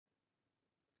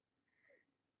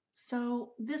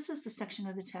So this is the section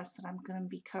of the test that I'm going to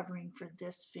be covering for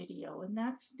this video, and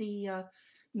that's the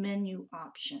menu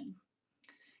option.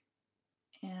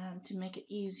 And to make it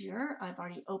easier, I've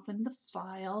already opened the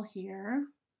file here,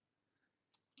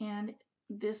 and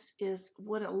this is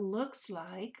what it looks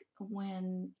like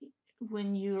when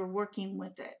you're working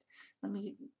with it. Let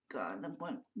me go on the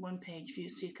one page view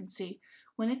so you can see.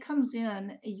 When it comes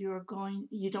in, you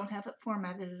don't have it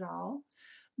formatted at all,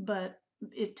 but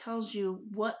it tells you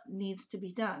what needs to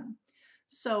be done.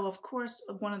 So of course,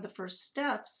 one of the first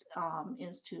steps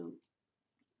is to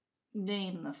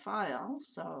name the file.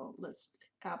 So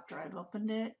after I've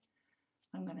opened it,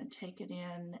 I'm going to take it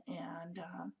in and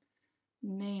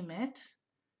name it,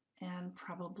 and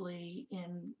probably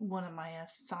in one of my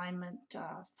assignment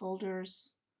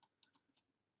folders.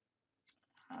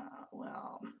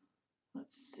 Well,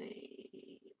 let's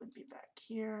see, it would be back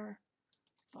here,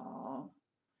 fall,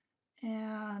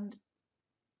 and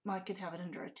I could have it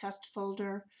under a test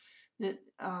folder that,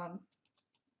 and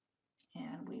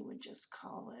we would just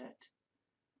call it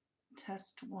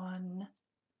test 1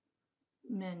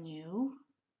 menu.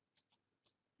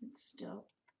 It's still,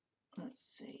 let's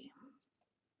see,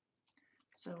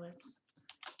 so it's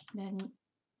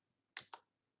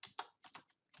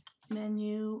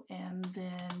menu and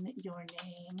then your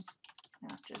name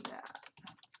after that.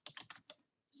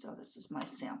 So this is my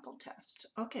sample test.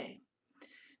 Okay.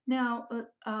 Now,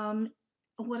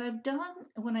 what I've done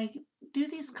when I do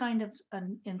these kind of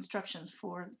instructions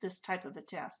for this type of a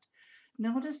test,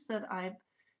 notice that I've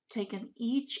taken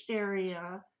each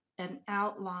area and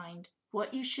outlined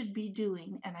what you should be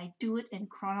doing, and I do it in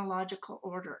chronological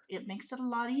order. It makes it a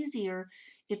lot easier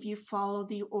if you follow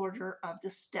the order of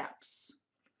the steps.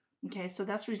 Okay, so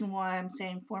that's the reason why I'm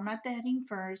saying format the heading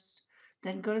first,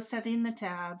 then go to setting the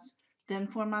tabs, then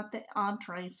format the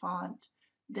entree font,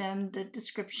 then the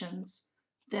descriptions,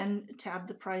 then tab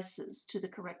the prices to the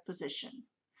correct position.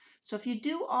 So if you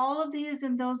do all of these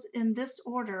in this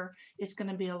order, it's going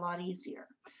to be a lot easier.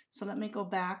 So let me go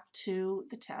back to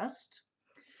the test.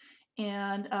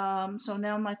 And so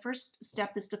now my first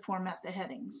step is to format the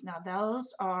headings. Now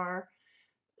those are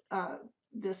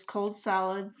this cold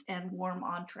salads and warm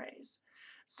entrees.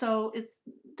 So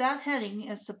that heading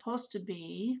is supposed to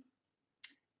be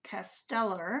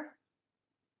Casteller,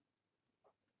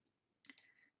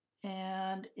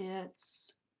 and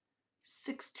it's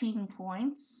 16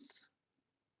 points,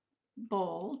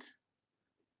 bold,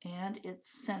 and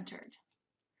it's centered.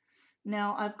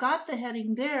 Now I've got the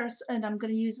heading there, and I'm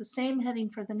going to use the same heading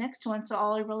for the next one, so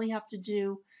all I really have to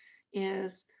do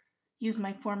is use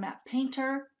my format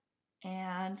painter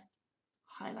and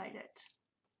highlight it,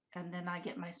 and then I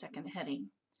get my second heading.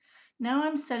 Now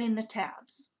I'm setting the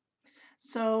tabs.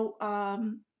 So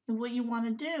what you want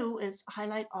to do is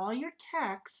highlight all your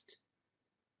text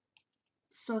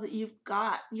so that you've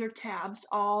got your tabs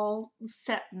all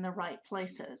set in the right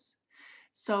places.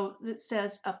 So it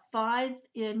says a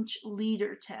 5-inch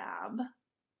leader tab.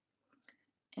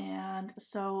 And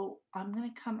so I'm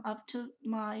going to come up to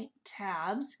my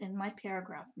tabs in my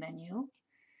paragraph menu.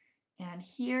 And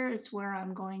here is where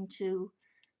I'm going to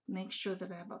make sure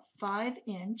that I have a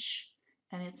 5-inch,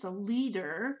 and it's a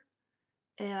leader,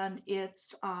 and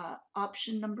it's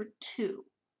option number 2.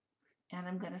 And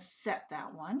I'm going to set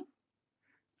that one.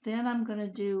 Then I'm going to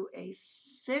do a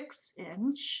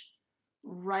 6-inch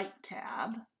right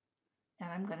tab,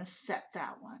 and I'm going to set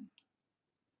that one.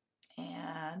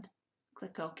 And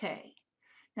click OK.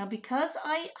 Now because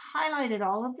I highlighted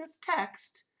all of this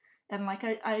text, and like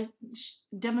I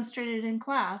demonstrated in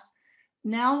class,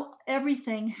 now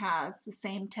everything has the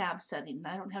same tab setting.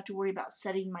 I don't have to worry about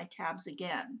setting my tabs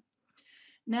again.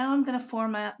 Now I'm going to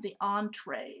format the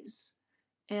entrees,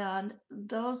 and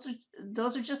those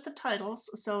are just the titles.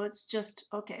 So it's just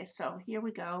okay. So here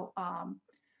we go.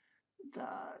 The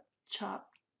chop,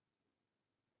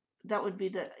 that would be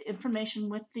the information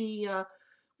with the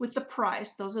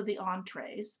price. Those are the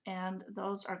entrees, and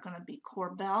those are going to be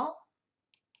Corbel,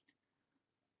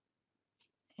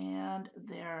 and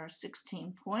they're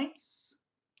 16 points,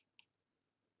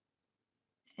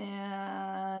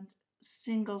 and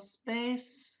single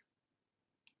space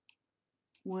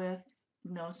with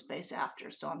no space after.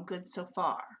 So I'm good so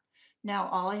far. Now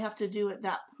all I have to do at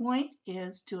that point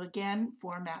is to again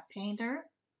format painter,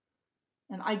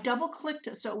 and I double clicked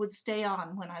it so it would stay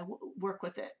on when I work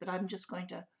with it, but I'm just going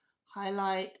to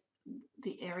highlight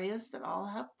the areas that all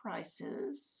have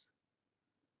prices.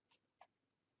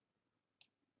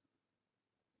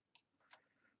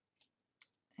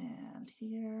 And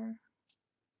here,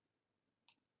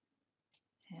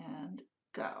 and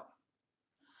go.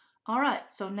 All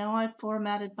right, so now I've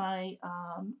formatted my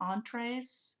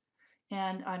entrees.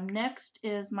 And next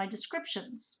is my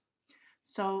descriptions.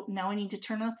 So now I need to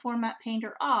turn the Format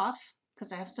Painter off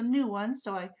because I have some new ones.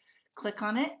 So I click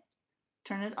on it,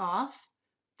 turn it off.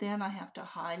 Then I have to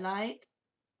highlight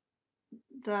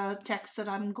the text that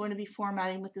I'm going to be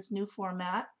formatting with this new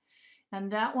format.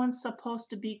 And that one's supposed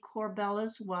to be Corbel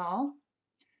as well.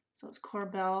 So it's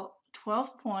Corbel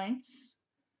 12 points,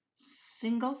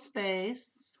 single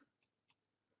space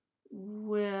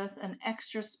with an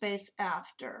extra space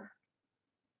after.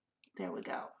 There we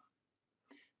go.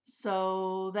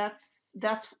 So that's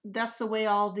the way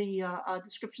all the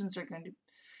descriptions are going to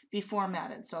be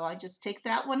formatted. So I just take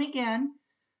that one again,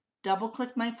 double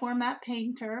click my Format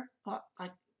Painter. Oh, I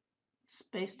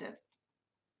spaced it.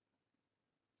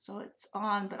 So it's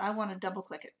on, but I want to double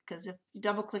click it because if you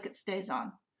double click it stays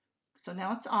on. So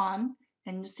now it's on,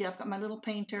 and you see I've got my little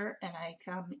painter, and I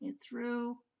come in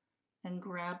through and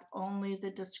grab only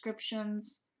the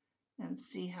descriptions and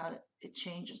see how it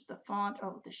changes the font.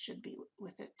 Oh, this should be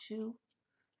with it too.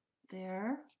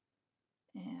 There,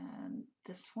 and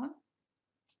this one,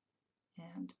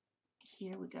 and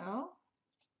here we go.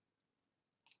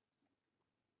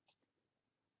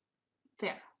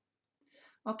 There.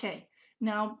 Okay,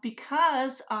 now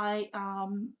because I,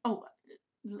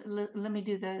 let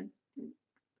me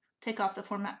take off the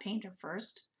Format Painter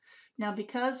first. Now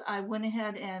because I went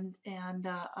ahead and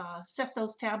set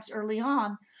those tabs early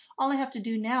on, all I have to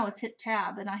do now is hit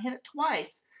tab, and I hit it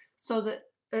twice so that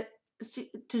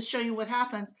to show you what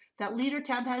happens. That leader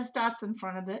tab has dots in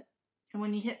front of it, and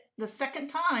when you hit the second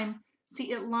time,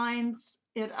 see it lines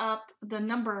it up the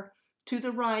number to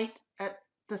the right at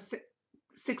the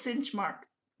 6-inch mark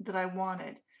that I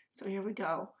wanted. So here we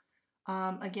go.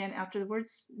 Again, after the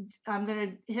words, I'm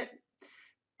going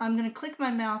to click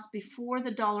my mouse before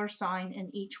the $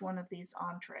 in each one of these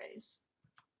entrees.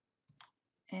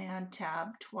 And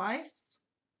tab twice.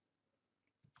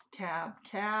 Tab,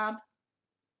 tab.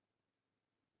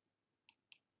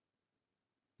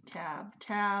 Tab,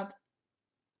 tab.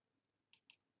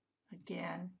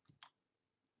 Again.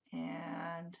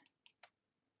 And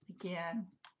again.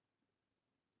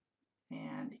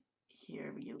 And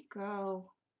here you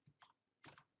go.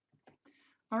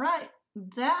 All right,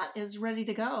 that is ready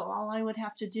to go. All I would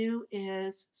have to do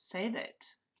is save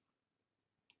it.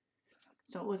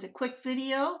 So it was a quick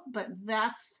video, but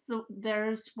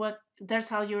there's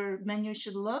how your menu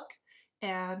should look,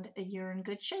 and you're in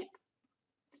good shape.